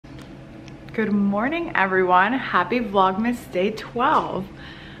Good morning, everyone. Happy Vlogmas day 12.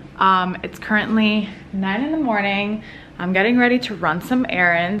 It's currently 9 in the morning. I'm getting ready to run some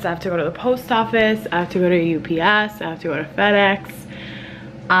errands. I have to go to the post office. I have to go to UPS. I have to go to FedEx.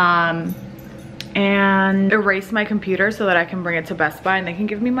 And erase my computer so that I can bring it to Best Buy and they can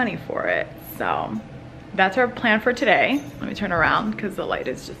give me money for it. So that's our plan for today. Let me turn around because the light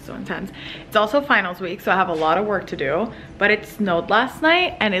is just so intense. It's also finals week, so I have a lot of work to do, but it snowed last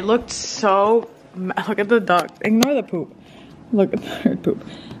night and it looked so, look at the dog, ignore the poop. Look at the poop.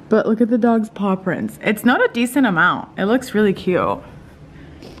 But look at the dog's paw prints. It's not a decent amount. It looks really cute.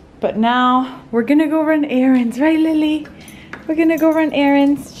 But now we're gonna go run errands, right, Lily? We're gonna go run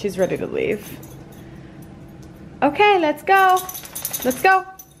errands. She's ready to leave. Okay, let's go. Let's go.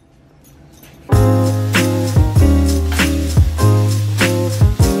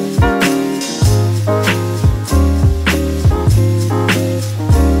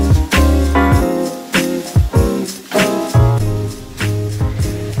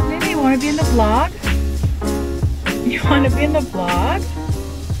 Vlog? You want to be in the vlog?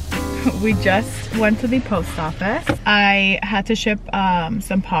 We just went to the post office. I had to ship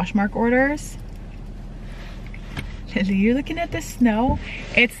some Poshmark orders. Lily, you're looking at the snow?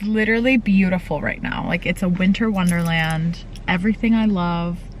 It's literally beautiful right now. Like, it's a winter wonderland. Everything I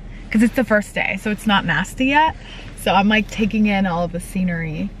love. Because it's the first day, so it's not nasty yet. So I'm like taking in all of the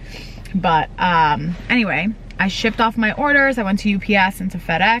scenery. But anyway, I shipped off my orders. I went to UPS and to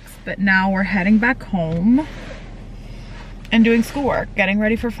FedEx, but now we're heading back home and doing schoolwork, getting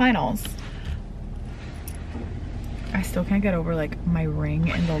ready for finals. I still can't get over like my ring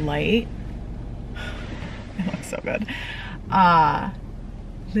in the light. It looks so good.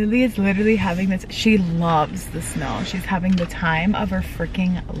 Lily is literally having this, she loves the snow. She's having the time of her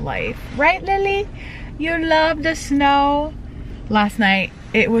freaking life. Right, Lily? You love the snow? Last night,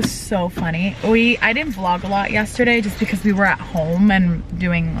 it was so funny. I didn't vlog a lot yesterday just because we were at home and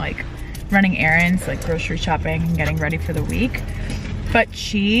doing like running errands, like grocery shopping and getting ready for the week. But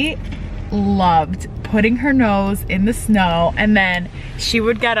she loved putting her nose in the snow, and then she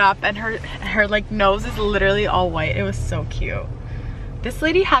would get up and her like nose is literally all white. It was so cute. This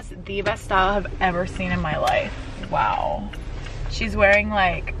lady has the best style I've ever seen in my life. Wow. She's wearing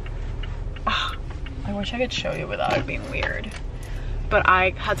like, oh, I wish I could show you without it being weird. But I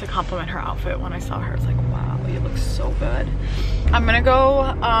had to compliment her outfit when I saw her. I was like, wow, you look so good. I'm gonna go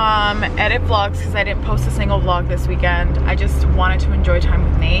edit vlogs because I didn't post a single vlog this weekend. I just wanted to enjoy time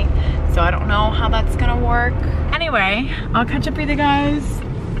with Nate. So I don't know how that's gonna work. Anyway, I'll catch up with you guys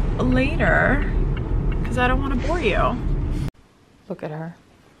later because I don't want to bore you. Look at her.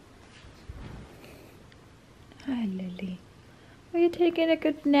 Hi, Lily. Are you taking a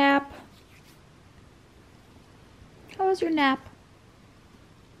good nap? How was your nap?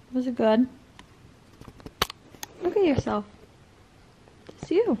 Was it good? Look at yourself. It's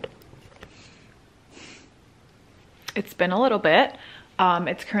you. It's been a little bit.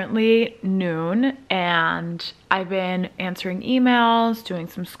 It's currently noon and I've been answering emails, doing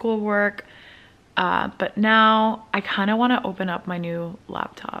some schoolwork, but now I kind of want to open up my new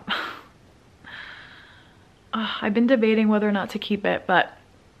laptop. I've been debating whether or not to keep it, but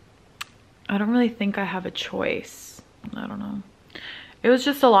I don't really think I have a choice. I don't know. It was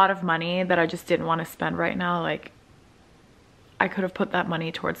just a lot of money that I just didn't want to spend right now. Like, I could have put that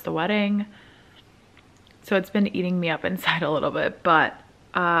money towards the wedding. So it's been eating me up inside a little bit. But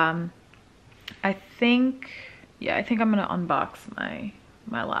I think I'm gonna unbox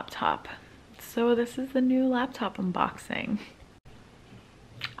my laptop. So this is the new laptop unboxing.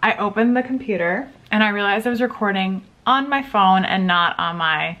 I opened the computer and I realized I was recording on my phone and not on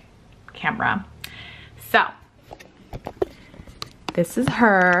my camera. So this is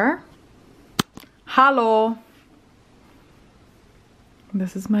her. Hello.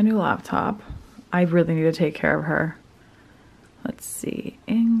 This is my new laptop. I really need to take care of her. Let's see,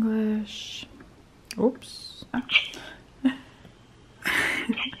 English. Oops.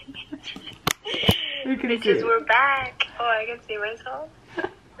 Bitches, we're back. Oh, I can see myself.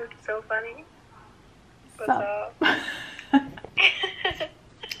 It's so funny. What's up?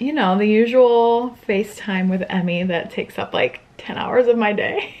 You know, the usual FaceTime with Emmy that takes up like 10 hours of my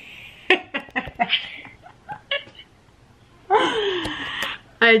day.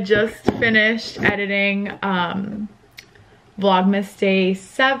 I just finished editing Vlogmas day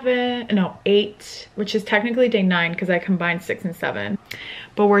 8, which is technically day 9 because I combined 6 and 7.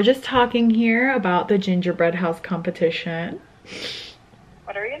 But we're just talking here about the gingerbread house competition.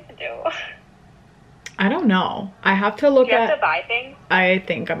 What are we gonna do? I don't know. I have to look at... Do you have to buy things? I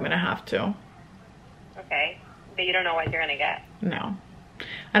think I'm gonna have to. Okay. But you don't know what you're gonna get? No.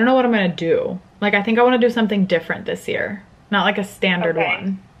 I don't know what I'm gonna do. Like, I think I want to do something different this year, not like a standard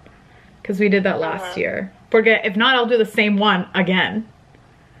one, because we did that last year. Forget, if not, I'll do the same one again.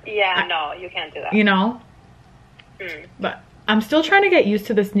 Yeah, no, you can't do that. You know? But I'm still trying to get used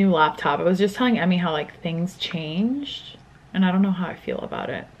to this new laptop. I was just telling Emmy how like things changed, and I don't know how I feel about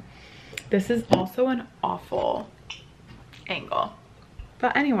it. This is also an awful angle.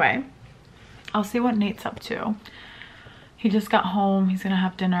 But anyway, I'll see what Nate's up to. He just got home. He's gonna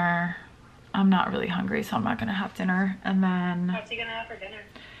have dinner. I'm not really hungry, so I'm not gonna have dinner. And then what's he gonna have for dinner?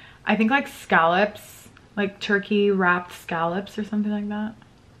 I think like scallops, like turkey wrapped scallops or something like that.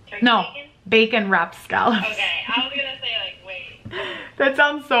 Turkey no, bacon wrapped scallops. Okay, I was gonna say like, wait. That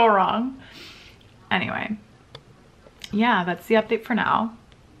sounds so wrong. Anyway, yeah, that's the update for now.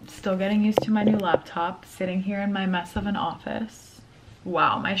 Still getting used to my new laptop, sitting here in my mess of an office.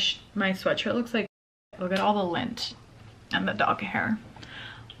 Wow, my sweatshirt looks like, look at all the lint and the dog hair.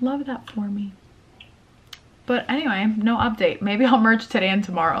 Love that for me. But anyway, no update. Maybe I'll merge today and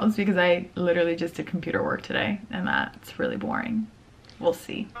tomorrow's because I literally just did computer work today and that's really boring. We'll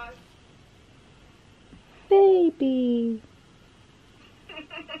see. Baby.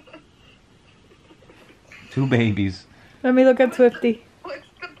 2 babies. Let me look at Swifty. What's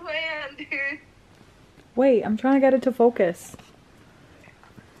the plan, dude? Wait, I'm trying to get it to focus.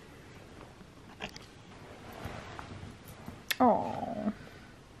 Oh.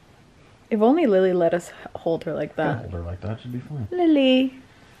 If only Lily let us hold her like that. Hold her like that, should be fine. Lily.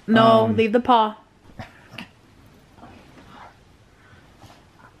 No, leave the paw.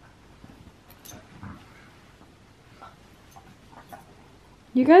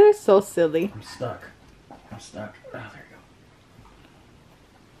 You guys are so silly. I'm stuck. I'm stuck. Oh, there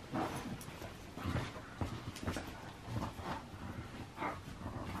you go.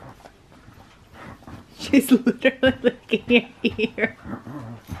 She's literally licking your ear.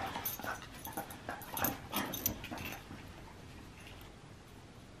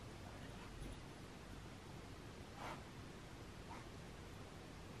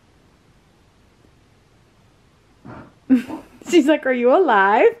 She's like, are you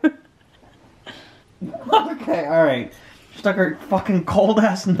alive? Okay, alright. Stuck her fucking cold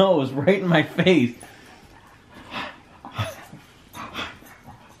ass nose right in my face.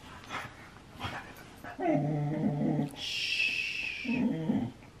 Look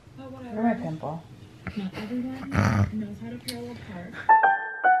at my pimple. Not everyone knows how to parallel park.